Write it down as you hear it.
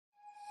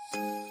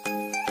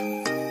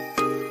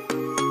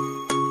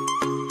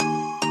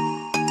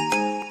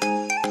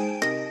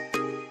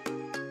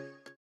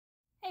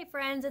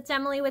friends, it's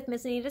Emily with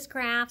Miss Anita's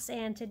Crafts,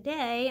 and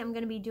today I'm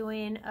going to be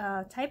doing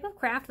a type of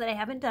craft that I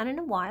haven't done in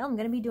a while. I'm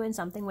going to be doing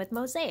something with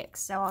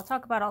mosaics. So I'll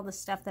talk about all the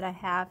stuff that I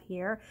have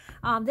here.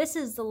 This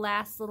is the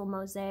last little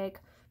mosaic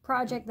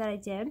project that I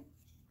did.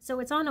 So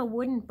it's on a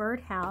wooden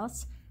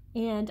birdhouse,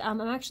 and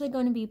I'm actually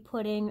going to be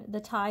putting the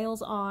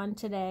tiles on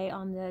today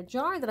on the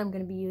jar that I'm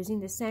going to be using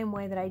the same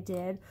way that I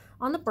did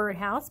on the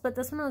birdhouse. But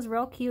this one was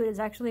real cute. It's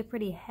actually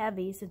pretty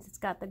heavy since it's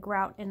got the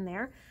grout in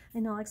there.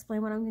 And I'll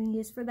explain what I'm going to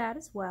use for that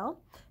as well.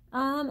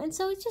 And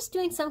so it's just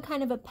doing some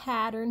kind of a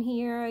pattern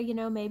here, you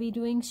know, maybe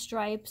doing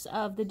stripes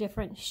of the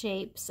different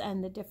shapes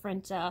and the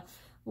different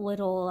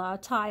little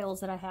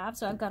tiles that I have.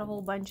 So I've got a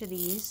whole bunch of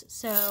these.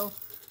 So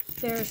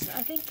there's,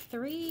 I think,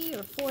 3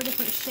 or 4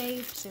 different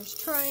shapes. There's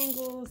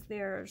triangles,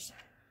 there's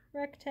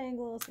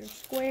rectangles, there's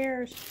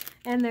squares,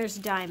 and there's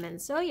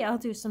diamonds. So yeah, I'll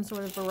do some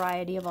sort of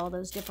variety of all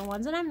those different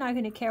ones. And I'm not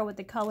going to care what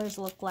the colors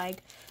look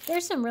like.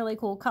 There's some really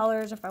cool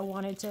colors if I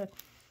wanted to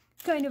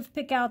kind of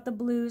pick out the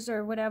blues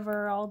or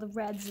whatever, all the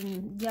reds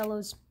and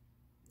yellows.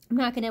 I'm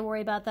not going to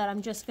worry about that.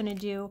 I'm just going to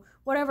do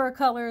whatever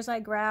colors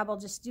I grab. I'll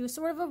just do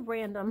sort of a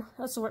random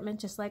assortment,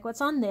 just like what's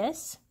on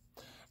this.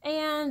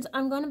 And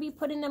I'm going to be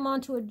putting them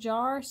onto a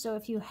jar, so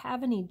if you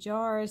have any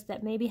jars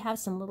that maybe have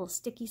some little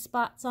sticky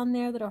spots on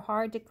there that are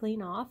hard to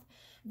clean off,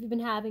 if you've been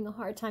having a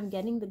hard time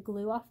getting the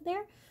glue off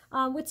there,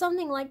 with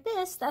something like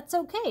this, that's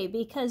okay,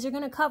 because you're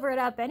going to cover it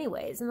up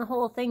anyways, and the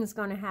whole thing's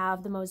going to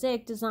have the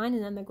mosaic design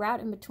and then the grout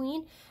in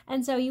between,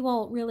 and so you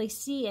won't really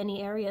see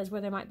any areas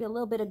where there might be a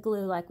little bit of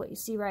glue like what you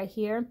see right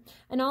here.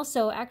 And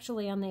also,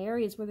 actually, on the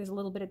areas where there's a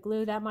little bit of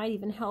glue, that might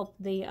even help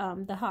the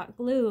hot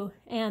glue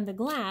and the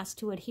glass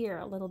to adhere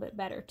a little bit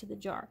better to the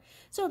jar.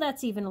 So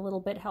that's even a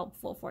little bit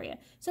helpful for you.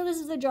 So this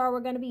is the jar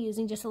we're going to be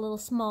using, just a little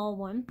small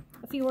one.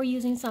 If you were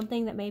using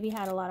something that maybe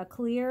had a lot of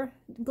clear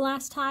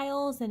glass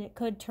tiles, then it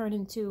could turn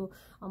into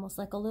almost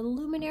like a little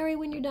luminary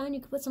when you're done. You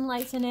could put some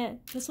lights in it.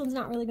 This one's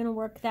not really going to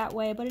work that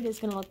way, but it is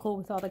going to look cool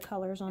with all the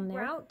colors on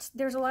there.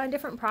 There's a lot of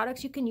different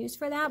products you can use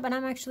for that, but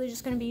I'm actually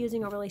just going to be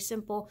using a really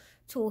simple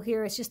tool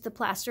here. It's just the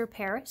Plaster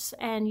Paris,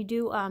 and you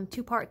do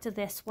 2 parts of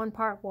this, 1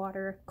 part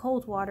water,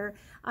 cold water.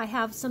 I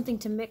have something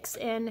to mix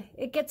in.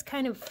 It gets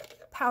kind of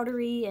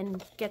powdery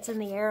and gets in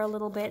the air a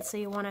little bit, so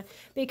you want to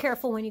be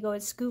careful when you go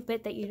and scoop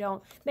it that you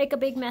don't make a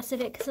big mess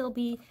of it, because it'll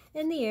be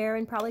in the air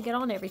and probably get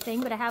on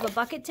everything. But I have a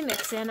bucket to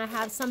mix in. I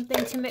have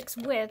something to mix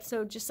with,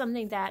 so just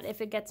something that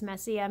if it gets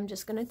messy, I'm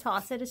just going to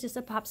toss it. It's just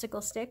a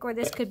popsicle stick, or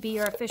this could be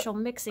your official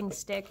mixing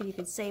stick, and you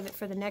could save it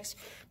for the next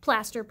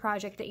plaster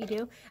project that you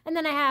do. And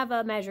then I have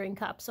a measuring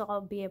cup, so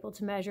I'll be able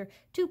to measure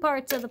 2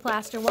 parts of the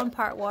plaster, 1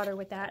 part water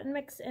with that, and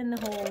mix in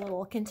the whole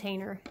little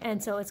container.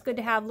 And so it's good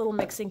to have little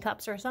mixing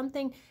cups or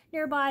something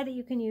nearby that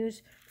you can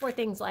use for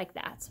things like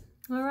that.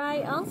 All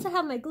right, I also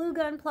have my glue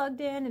gun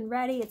plugged in and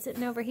ready. It's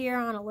sitting over here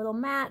on a little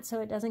mat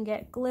so it doesn't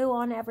get glue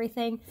on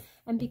everything.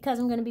 And because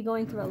I'm going to be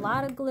going through a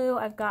lot of glue,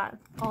 I've got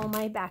all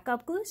my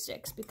backup glue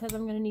sticks, because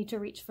I'm going to need to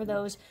reach for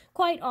those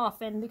quite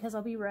often, because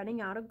I'll be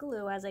running out of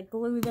glue as I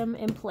glue them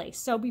in place.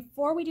 So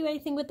before we do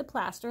anything with the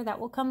plaster, that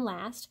will come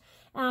last,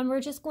 we're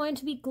just going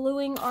to be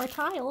gluing our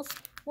tiles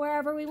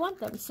wherever we want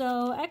them.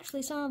 So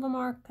actually some of them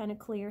are kind of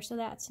clear, so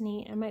that's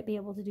neat. I might be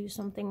able to do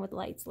something with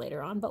lights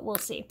later on, but we'll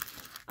see.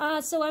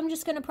 So I'm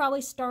just going to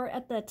probably start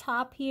at the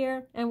top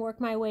here and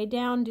work my way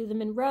down, do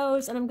them in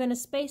rows, and I'm going to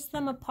space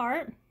them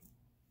apart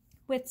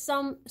with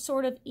some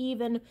sort of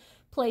even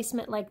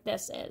placement like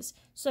this is.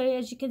 So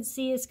as you can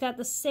see, it's got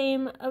the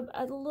same,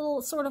 a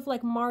little sort of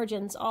like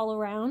margins all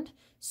around.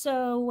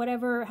 So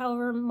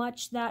however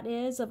much that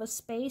is of a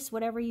space,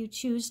 whatever you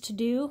choose to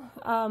do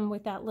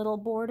with that little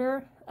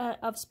border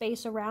of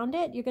space around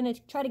it, you're going to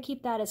try to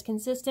keep that as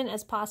consistent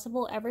as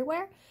possible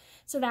everywhere.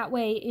 So that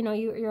way, you know,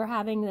 you're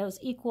having those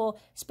equal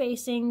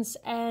spacings,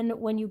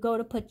 and when you go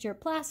to put your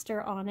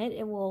plaster on it,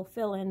 it will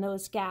fill in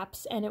those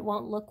gaps and it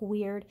won't look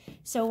weird.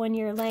 So when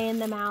you're laying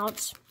them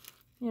out,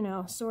 you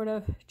know, sort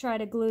of try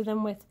to glue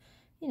them with,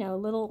 you know,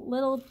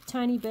 little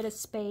tiny bit of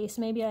space,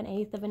 maybe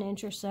 1/8 of an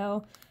inch or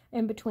so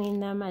in between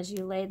them as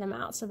you lay them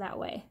out. So that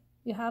way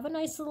you have a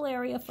nice little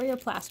area for your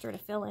plaster to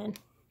fill in.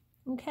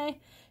 Okay,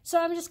 so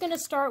I'm just going to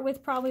start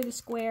with probably the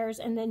squares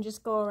and then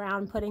just go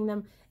around putting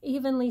them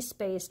evenly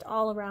spaced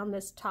all around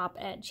this top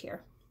edge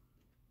here.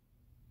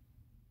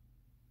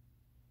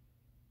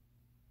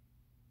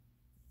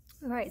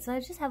 Alright, so I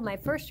just have my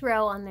first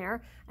row on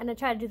there, and I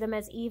try to do them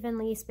as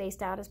evenly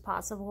spaced out as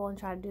possible and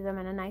try to do them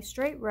in a nice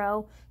straight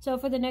row. So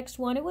for the next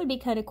one, it would be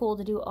kind of cool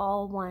to do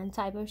all one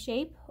type of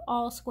shape,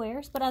 all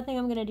squares, but I think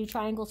I'm going to do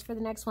triangles for the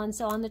next one.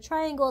 So on the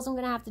triangles, I'm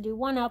going to have to do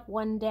 1 up,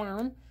 1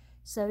 down.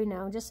 So, you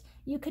know, just,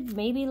 you could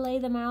maybe lay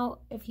them out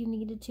if you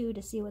needed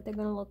to see what they're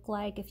going to look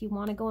like. If you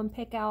want to go and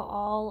pick out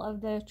all of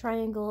the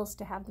triangles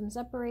to have them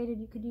separated,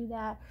 you could do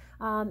that.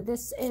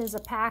 This is a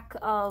pack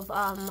of,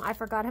 I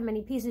forgot how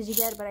many pieces you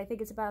get, but I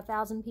think it's about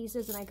 1,000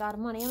 pieces, and I got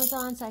them on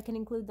Amazon, so I can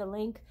include the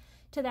link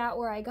to that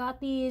where I got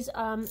these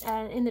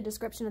and in the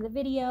description of the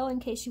video in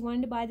case you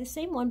wanted to buy the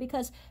same one,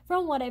 because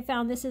from what I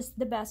found, this is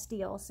the best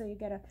deal. So you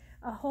get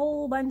a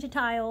whole bunch of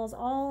tiles,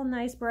 all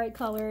nice bright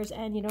colors,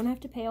 and you don't have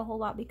to pay a whole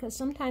lot, because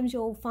sometimes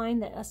you'll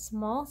find that a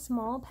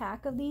small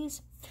pack of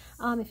these,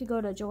 if you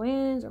go to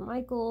Joann's or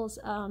Michael's,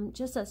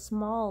 just a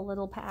small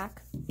little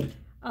pack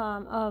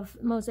of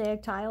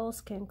Mosaic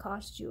tiles can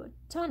cost you a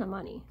ton of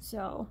money.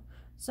 So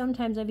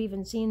sometimes I've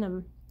even seen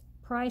them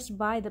priced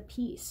by the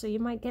piece, so you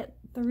might get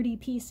 30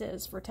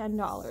 pieces for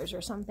 $10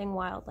 or something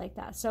wild like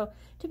that. So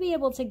to be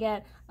able to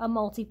get a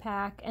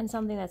multi-pack and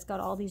something that's got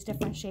all these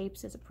different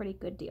shapes is a pretty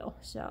good deal.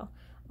 So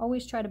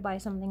always try to buy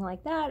something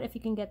like that if you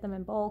can get them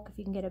in bulk. If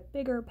you can get a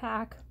bigger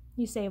pack,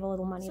 you save a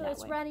little money that way.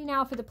 So it's ready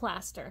now for the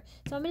plaster.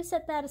 So I'm going to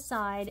set that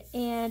aside,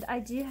 and I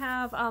do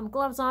have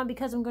gloves on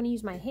because I'm going to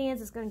use my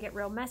hands. It's going to get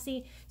real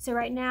messy. So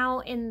right now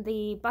in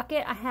the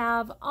bucket I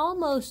have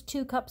almost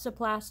 2 cups of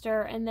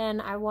plaster, and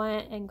then I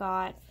went and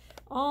got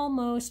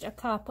almost a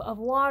cup of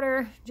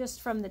water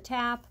just from the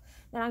tap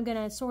that I'm going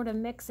to sort of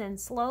mix in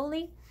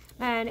slowly,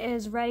 and it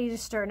is ready to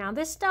stir. Now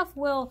this stuff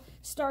will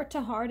start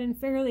to harden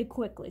fairly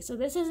quickly, so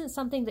this isn't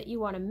something that you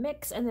want to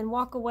mix and then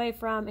walk away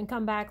from and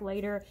come back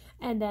later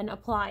and then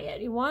apply it.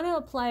 You want to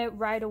apply it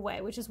right away,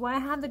 which is why I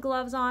have the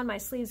gloves on, my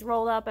sleeves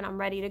rolled up, and I'm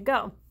ready to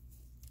go.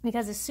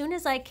 Because as soon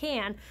as I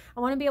can, I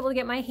want to be able to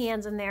get my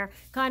hands in there,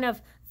 kind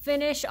of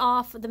finish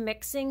off the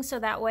mixing, so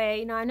that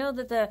way, you know, I know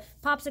that the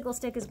popsicle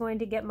stick is going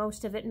to get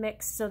most of it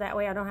mixed, so that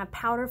way I don't have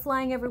powder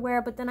flying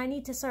everywhere, but then I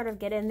need to sort of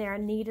get in there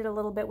and knead it a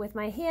little bit with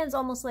my hands,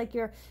 almost like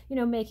you're, you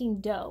know, making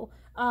dough.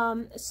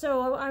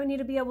 So I need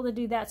to be able to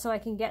do that so I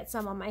can get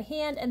some on my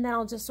hand, and then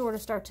I'll just sort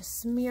of start to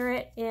smear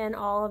it in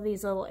all of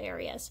these little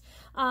areas.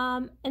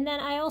 And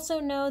then I also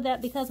know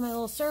that because my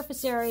little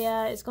surface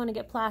area is going to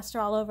get plaster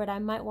all over it, I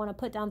might want to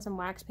put down some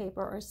wax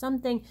paper or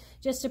something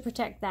just to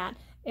protect that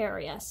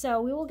area.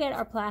 So we will get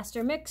our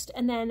plaster mixed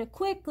and then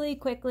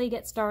quickly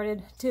get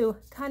started to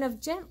kind of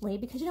gently,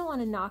 because you don't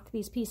want to knock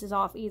these pieces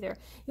off either.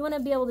 You want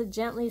to be able to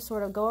gently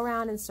sort of go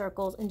around in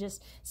circles and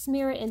just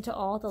smear it into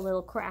all the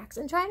little cracks,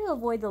 and try to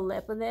avoid the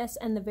lip of this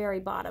and the very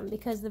bottom,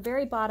 because the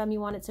very bottom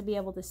you want it to be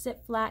able to sit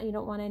flat. You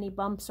don't want any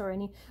bumps or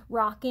any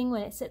rocking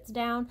when it sits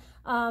down.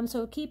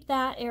 So keep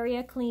that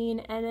area clean,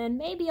 and then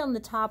maybe on the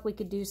top we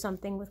could do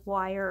something with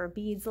wire or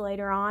beads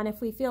later on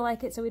if we feel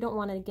like it, so we don't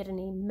want to get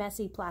any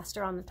messy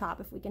plaster on the top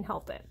if we can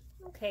help it.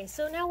 Okay,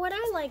 so now what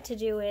I like to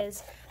do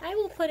is I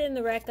will put in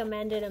the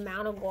recommended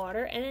amount of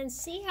water and then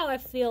see how I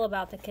feel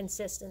about the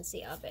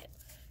consistency of it.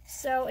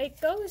 So it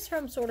goes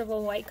from sort of a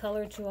white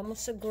color to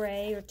almost a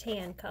gray or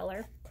tan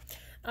color.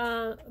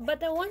 But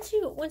then once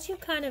you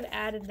kind of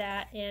added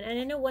that in, and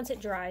I know once it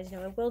dries, you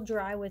know, it will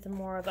dry with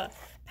more of a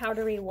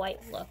powdery white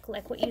look,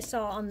 like what you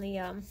saw on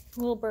the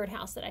little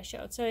birdhouse that I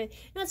showed. So you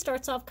know, it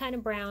starts off kind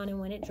of brown, and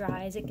when it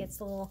dries, it gets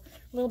a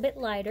little bit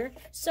lighter.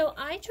 So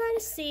I try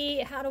to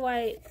see, how do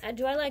I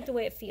like the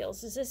way it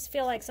feels? Does this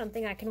feel like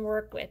something I can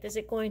work with? Is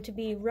it going to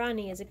be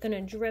runny? Is it going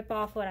to drip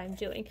off what I'm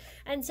doing?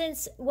 And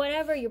since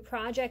whatever your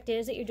project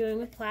is that you're doing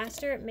with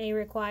plaster, it may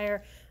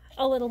require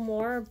a little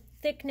more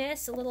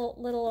thickness, a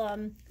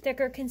little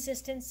thicker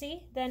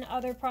consistency than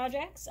other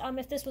projects.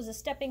 If this was a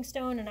stepping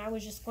stone and I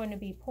was just going to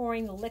be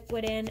pouring the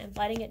liquid in and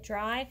letting it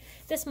dry,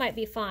 this might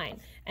be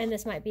fine and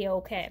this might be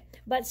okay.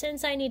 But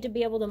since I need to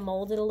be able to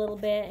mold it a little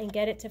bit and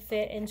get it to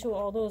fit into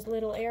all those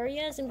little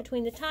areas in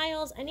between the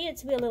tiles, I need it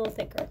to be a little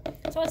thicker.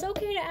 So it's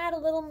okay to add a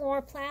little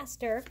more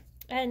plaster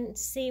and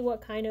see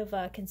what kind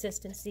of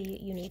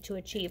consistency you need to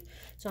achieve.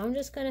 So I'm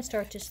just going to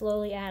start to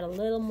slowly add a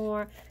little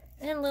more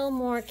and a little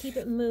more, keep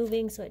it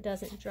moving so it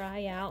doesn't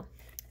dry out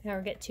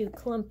or get too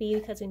clumpy,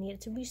 because we need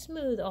it to be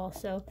smooth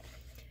also.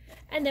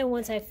 And then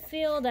once I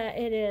feel that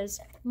it is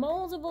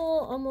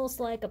moldable, almost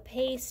like a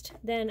paste,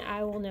 then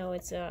I will know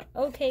it's a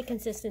okay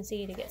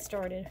consistency to get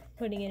started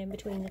putting it in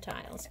between the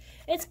tiles.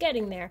 It's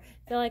getting there.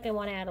 I feel like I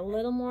want to add a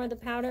little more of the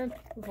powder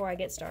before I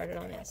get started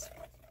on this.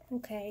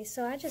 Okay,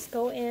 so I just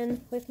go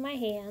in with my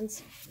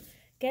hands,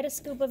 get a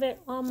scoop of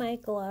it on my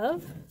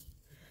glove,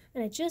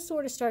 and I just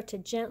sort of start to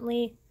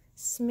gently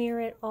smear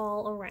it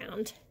all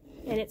around.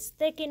 And it's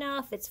thick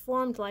enough, it's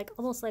formed like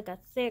almost like a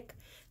thick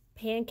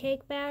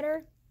pancake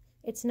batter.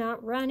 It's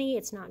not runny,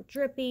 it's not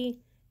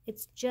drippy,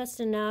 it's just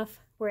enough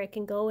where it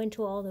can go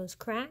into all those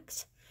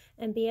cracks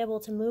and be able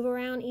to move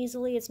around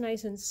easily. It's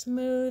nice and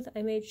smooth.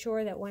 I made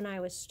sure that when I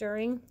was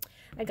stirring,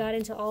 I got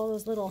into all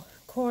those little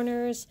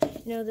corners,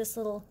 you know, this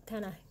little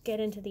kind of get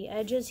into the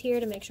edges here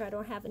to make sure I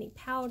don't have any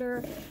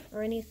powder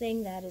or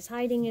anything that is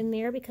hiding in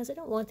there, because I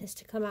don't want this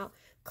to come out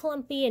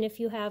clumpy, and if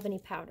you have any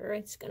powder,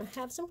 it's going to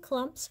have some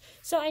clumps.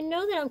 So I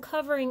know that I'm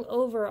covering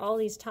over all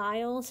these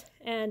tiles,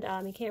 and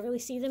you can't really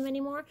see them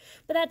anymore,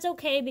 but that's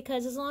okay,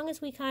 because as long as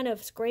we kind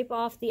of scrape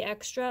off the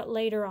extra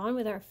later on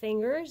with our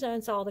fingers,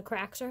 once all the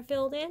cracks are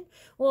filled in,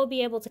 we'll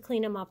be able to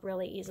clean them up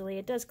really easily.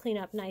 It does clean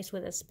up nice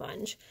with a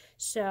sponge.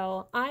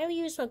 So I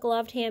use a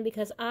gloved hand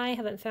because I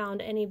haven't found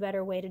any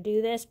better way to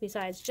do this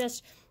besides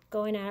just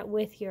going at it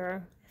with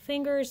your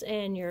fingers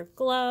and your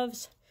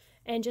gloves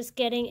and just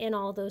getting in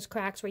all those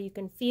cracks where you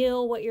can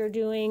feel what you're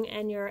doing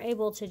and you're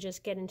able to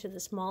just get into the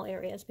small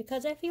areas.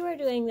 Because if you were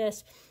doing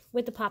this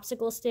with the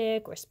popsicle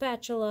stick or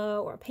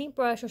spatula or a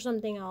paintbrush or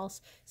something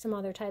else, some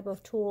other type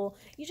of tool,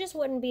 you just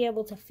wouldn't be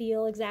able to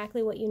feel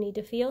exactly what you need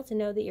to feel to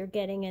know that you're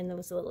getting in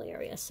those little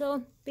areas.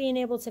 So being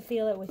able to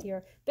feel it with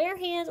your bare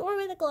hands or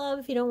with a glove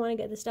if you don't want to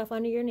get the stuff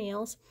under your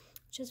nails,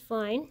 which is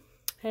fine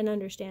and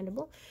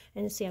understandable.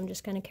 And you see, I'm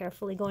just kind of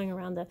carefully going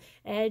around the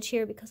edge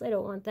here because I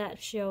don't want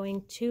that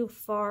showing too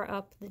far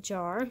up the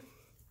jar.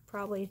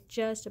 Probably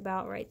just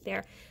about right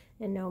there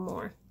and no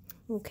more.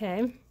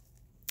 Okay.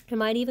 I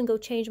might even go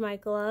change my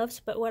gloves,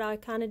 but what I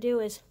kind of do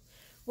is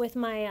with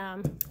my,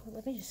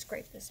 let me just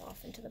scrape this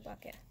off into the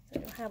bucket so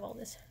I don't have all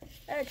this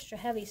extra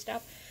heavy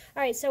stuff.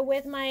 All right, so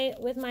with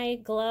my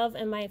glove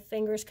and my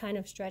fingers kind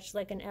of stretched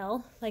like an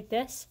L, like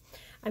this,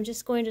 I'm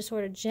just going to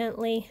sort of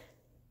gently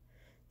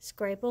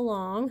scrape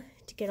along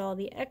to get all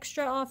the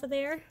extra off of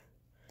there.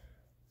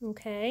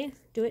 Okay,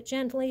 do it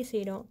gently so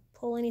you don't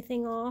pull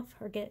anything off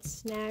or get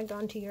snagged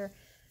onto your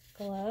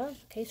glove.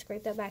 Okay,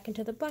 scrape that back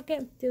into the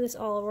bucket. Do this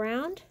all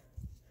around.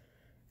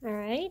 All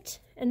right,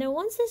 and then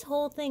once this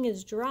whole thing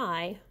is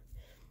dry,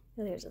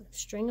 oh, there's a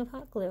string of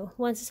hot glue.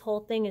 Once this whole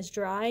thing is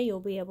dry,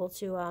 you'll be able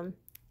to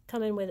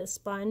come in with a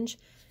sponge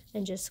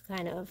and just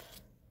kind of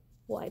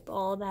wipe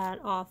all that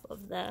off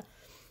of the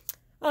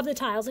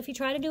tiles. If you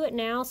try to do it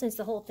now, since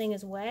the whole thing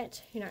is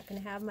wet, you're not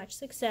going to have much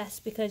success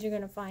because you're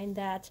going to find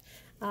that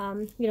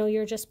you know,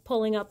 you're just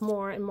pulling up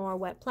more and more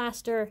wet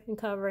plaster and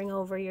covering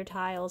over your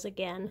tiles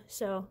again.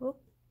 So,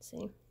 let's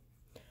see,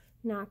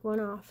 knock one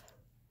off.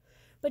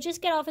 But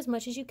just get off as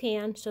much as you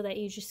can so that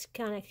you just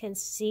kind of can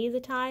see the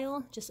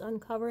tile. Just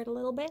uncover it a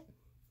little bit.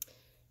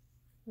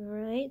 All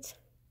right.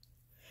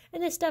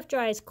 And this stuff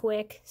dries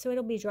quick, so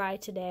it'll be dry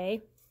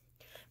today.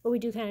 But we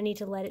do kind of need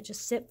to let it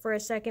just sit for a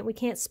second. We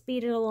can't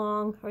speed it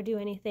along or do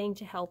anything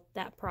to help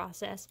that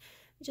process.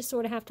 We just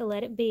sort of have to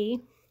let it be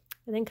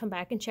and then come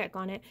back and check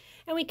on it.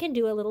 And we can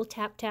do a little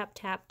tap, tap,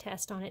 tap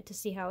test on it to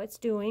see how it's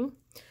doing.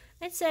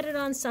 I'd set it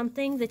on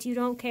something that you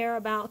don't care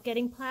about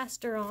getting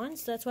plaster on,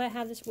 so that's why I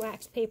have this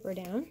wax paper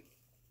down.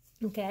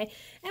 Okay,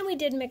 and we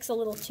did mix a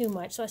little too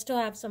much, so I still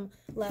have some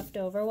left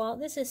over. Well,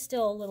 this is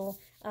still a little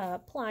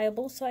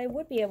pliable, so I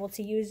would be able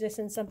to use this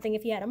in something.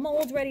 If you had a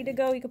mold ready to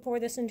go, you could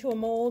pour this into a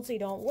mold so you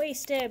don't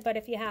waste it, but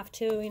if you have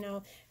to, you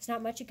know, there's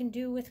not much you can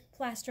do with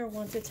plaster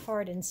once it's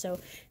hardened, so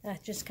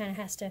it just kind of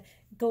has to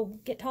go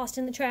get tossed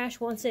in the trash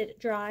once it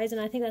dries,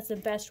 and I think that's the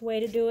best way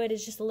to do it,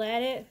 is just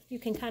let it. You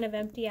can kind of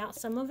empty out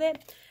some of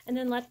it, and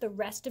then let the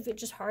rest of it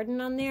just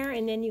harden on there,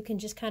 and then you can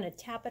just kind of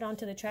tap it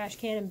onto the trash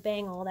can and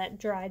bang all that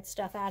dried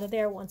stuff out of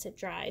there once it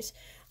dries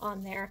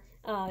on there.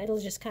 It'll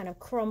just kind of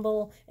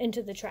crumble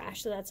into the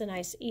trash, so that's a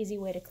nice, easy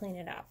way to clean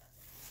it up.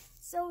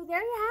 So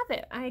there you have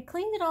it. I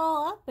cleaned it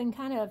all up and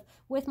kind of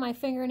with my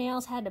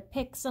fingernails had to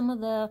pick some of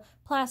the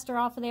plaster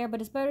off of there, but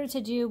it's better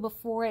to do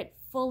before it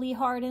fully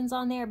hardens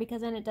on there,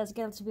 because then it does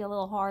get to be a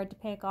little hard to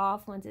pick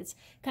off. Once it's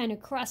kind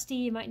of crusty,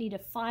 you might need to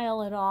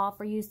file it off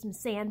or use some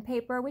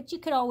sandpaper, which you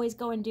could always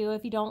go and do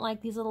if you don't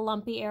like these little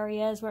lumpy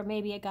areas where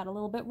maybe it got a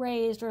little bit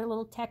raised or a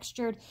little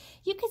textured.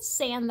 You could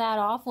sand that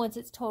off once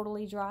it's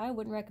totally dry. I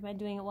wouldn't recommend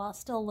doing it while it's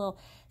still a little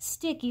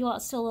sticky, while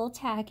it's still a little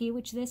tacky,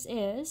 which this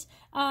is.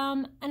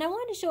 And I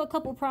wanted to show a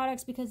couple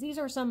products because these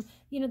are some,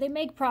 you know, they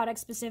make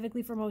products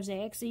specifically for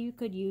mosaics, so you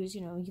could use,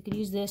 you know, you could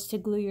use this to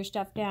glue your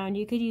stuff down.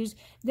 You could use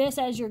this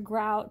as your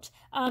grout.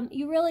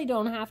 You really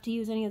don't have to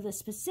use any of the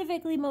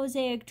specifically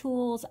mosaic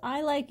tools.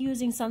 I like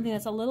using something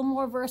that's a little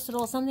more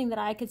versatile, something that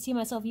I could see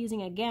myself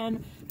using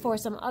again for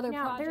some other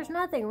projects. There's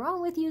nothing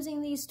wrong with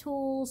using these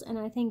tools, and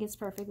I think it's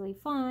perfectly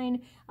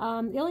fine.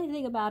 The only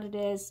thing about it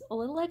is a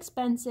little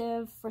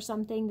expensive for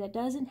something that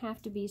doesn't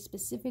have to be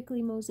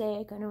specifically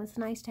mosaic. I know it's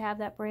nice to have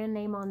that brand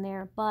name on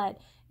there, but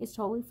it's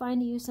totally fine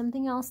to use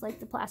something else like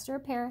the Plaster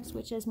of Paris,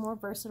 which is more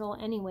versatile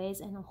anyways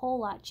and a whole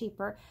lot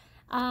cheaper.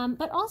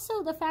 But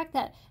also the fact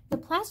that the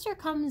plaster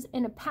comes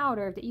in a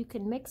powder that you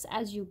can mix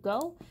as you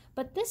go,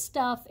 but this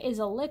stuff is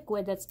a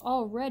liquid that's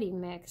already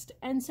mixed,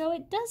 and so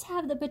it does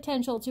have the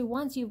potential to,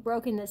 once you've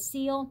broken the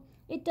seal,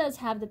 it does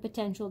have the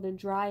potential to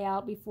dry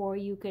out before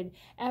you could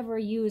ever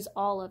use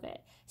all of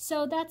it.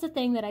 So that's a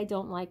thing that I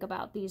don't like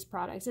about these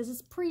products, is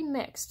it's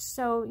pre-mixed.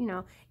 So, you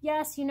know,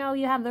 yes, you know,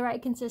 you have the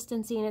right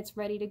consistency and it's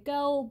ready to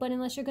go, but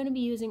unless you're going to be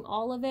using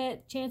all of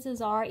it,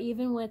 chances are,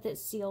 even with it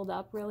sealed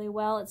up really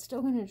well, it's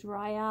still going to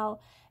dry out,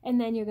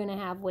 and then you're going to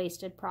have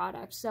wasted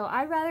product. So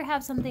I'd rather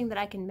have something that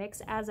I can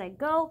mix as I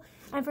go.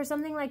 And for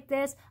something like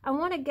this, I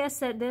want to guess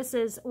that this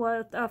is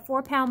what a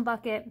 4-pound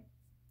bucket.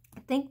 I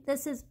think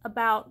this is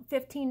about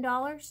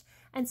 $15,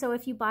 and so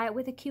if you buy it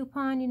with a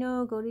coupon, you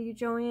know, go to your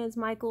Joann's,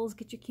 Michael's,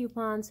 get your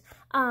coupons.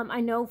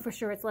 I know for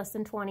sure it's less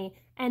than 20,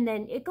 and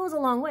then it goes a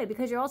long way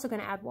because you're also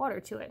going to add water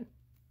to it.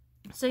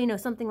 So, you know,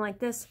 something like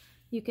this,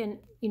 You can,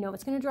 you know,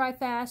 it's going to dry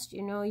fast.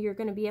 You know, you're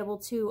going to be able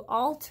to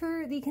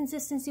alter the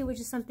consistency, which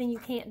is something you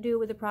can't do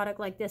with a product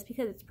like this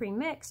because it's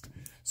pre-mixed.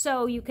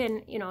 So you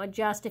can, you know,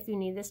 adjust if you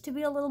need this to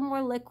be a little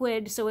more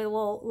liquid so it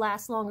will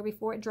last longer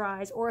before it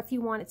dries. Or if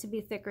you want it to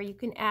be thicker, you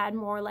can add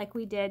more like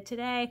we did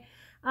today.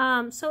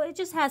 So it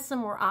just has some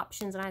more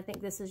options, and I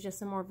think this is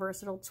just a more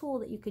versatile tool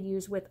that you could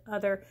use with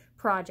other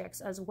projects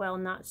as well,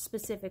 not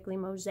specifically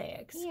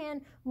mosaics.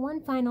 And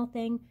one final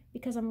thing,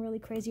 because I'm really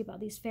crazy about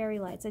these fairy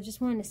lights, I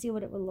just wanted to see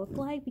what it would look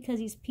like, because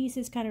these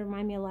pieces kind of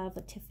remind me a lot of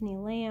a Tiffany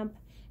lamp,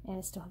 and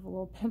I still have a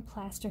little bit of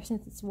plaster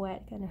since it's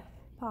wet, kind of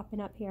popping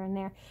up here and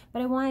there.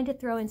 But I wanted to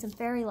throw in some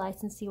fairy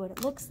lights and see what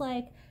it looks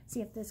like, see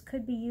if this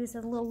could be used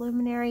as a little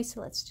luminary. So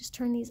let's just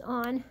turn these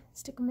on,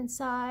 stick them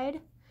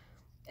inside.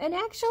 And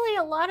actually,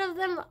 a lot of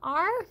them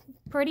are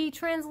pretty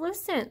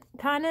translucent.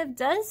 Kind of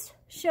does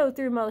show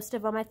through most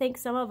of them. I think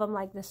some of them,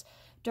 like this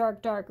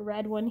dark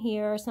red one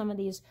here, some of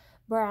these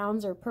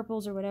browns or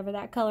purples or whatever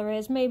that color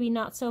is, maybe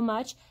not so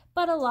much.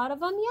 But a lot of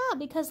them, yeah,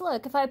 because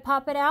look, if I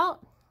pop it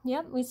out,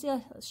 yep, we see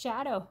a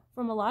shadow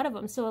from a lot of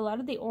them. So a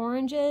lot of the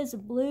oranges,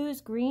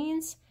 blues,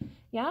 greens,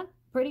 yeah,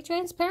 pretty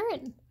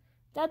transparent.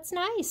 That's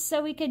nice.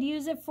 So we could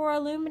use it for a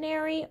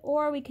luminary,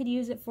 or we could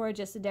use it for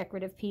just a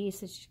decorative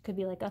piece. It could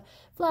be like a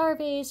flower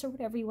vase or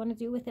whatever you want to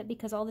do with it,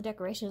 because all the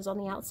decoration is on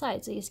the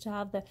outside. So you still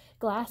have the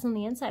glass on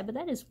the inside, but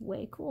that is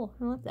way cool.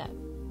 I love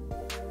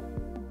that.